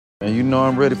And you know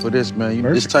I'm ready for this, man.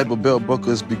 This type of belt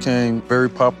buckles became very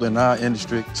popular in our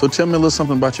industry. So tell me a little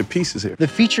something about your pieces here. The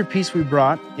feature piece we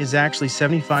brought is actually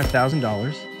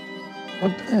 $75,000.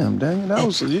 Well, damn, Daniel, that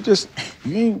was, you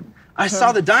ain't... I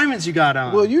saw the diamonds you got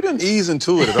on. Well, you didn't ease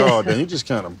into it at all, Dan. You just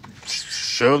kind of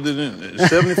shoved it in.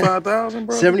 75,000,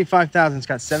 bro? 75,000. It's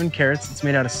got 7 carats. It's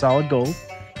made out of solid gold.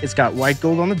 It's got white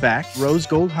gold on the back, rose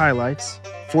gold highlights,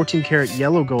 14-karat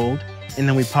yellow gold, and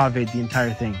then we paved the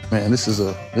entire thing. Man, this is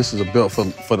a belt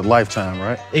for the lifetime,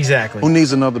 right? Exactly. Who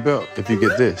needs another belt if you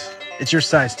get this? It's your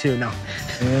size too, no.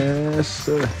 Yes,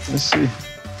 sir. Let's see.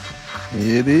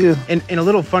 It is. And a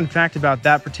little fun fact about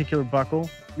that particular buckle,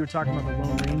 you were talking about the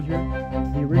Lone Ranger,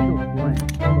 the original blend.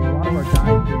 So a lot of our dies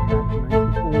date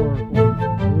back to 1994 or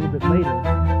a little bit later.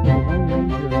 The Lone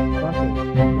Ranger buckle was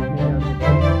made out of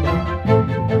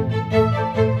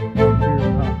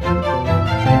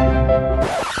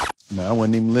Man, I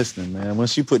wasn't even listening, man.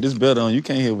 Once you put this belt on, you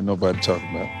can't hear what nobody talking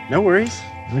about. No worries.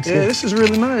 Yeah, this is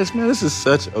really nice, man. This is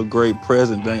such a great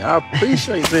present, Dang. I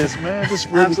appreciate this, man. This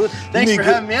really, absolutely. Thanks for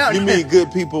having me out. You meet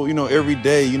good people, you know, every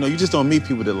day. You know, you just don't meet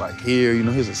people that like here. You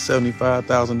know, here's a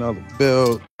 $75,000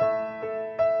 belt.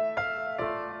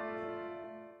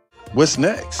 What's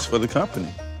next for the company?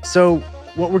 So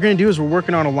what we're going to do is we're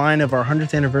working on a line of our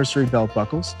 100th anniversary belt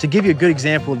buckles. To give you a good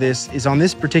example of this is on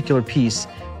this particular piece,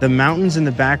 the mountains in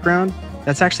the background,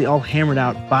 that's actually all hammered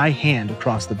out by hand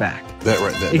across the back. That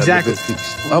right there. Exactly.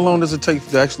 How long does it take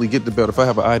to actually get the belt? If I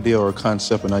have an idea or a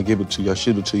concept and I give it to you, I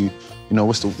shoot it to you, you know,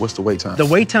 what's the wait time? The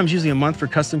wait time is usually a month for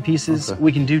custom pieces. Okay.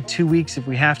 We can do 2 weeks if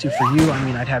we have to for you. I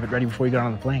mean, I'd have it ready before you got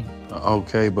on the plane.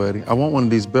 Okay, buddy. I want one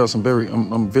of these belts. I'm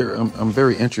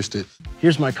very interested.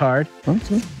 Here's my card.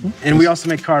 Okay. And we also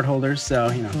make card holders,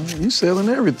 so, you know. You selling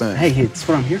everything. Hey, it's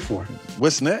what I'm here for.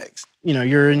 What's next? You know,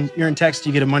 you're in Texas,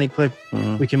 you get a money clip.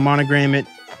 We can monogram it.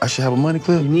 I should have a money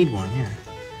clip? You need one, yeah.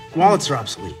 Wallets are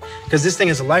obsolete because this thing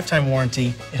has a lifetime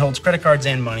warranty. It holds credit cards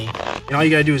and money. And all you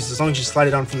gotta do is, as long as you slide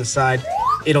it on from the side,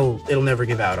 it'll never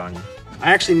give out on you.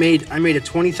 I made a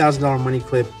 $20,000 money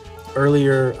clip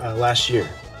earlier last year.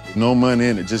 No money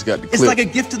in it, just got the clip. It's like a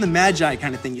gift to the Magi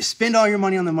kind of thing. You spend all your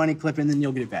money on the money clip and then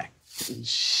you'll get it back.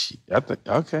 Shit, I think,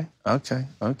 okay. 1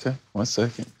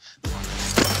 second.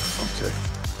 Okay.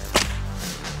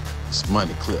 It's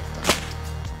money clip.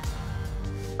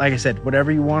 Like I said,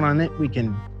 whatever you want on it, we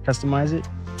can customize it.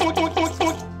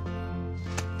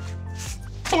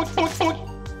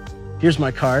 Here's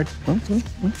my card. Okay.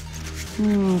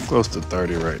 Close to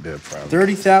 30 right there,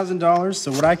 probably. $30,000.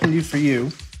 So what I can do for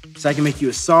you is I can make you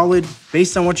a solid,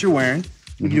 based on what you're wearing,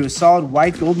 we can do a solid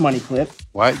white gold money clip.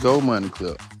 White gold money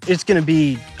clip. It's gonna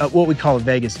be what we call a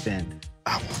Vegas spend.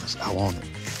 I want it.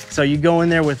 So you go in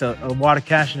there with a wad of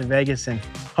cash into Vegas and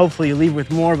hopefully you leave with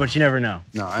more, but you never know.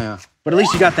 No, I am. But at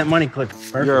least you got that money clip.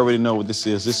 Perfect. You already know what this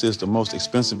is. This is the most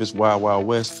expensivest Wild Wild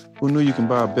West. Who knew you can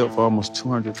buy a belt for almost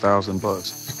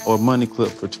 $200,000 or a money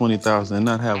clip for $20,000 and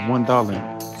not have $1 in it?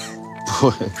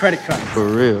 Boy, credit card. For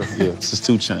real, yeah. This is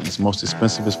 2 Chainz, most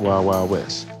expensivest Wild Wild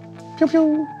West. Pew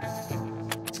pew.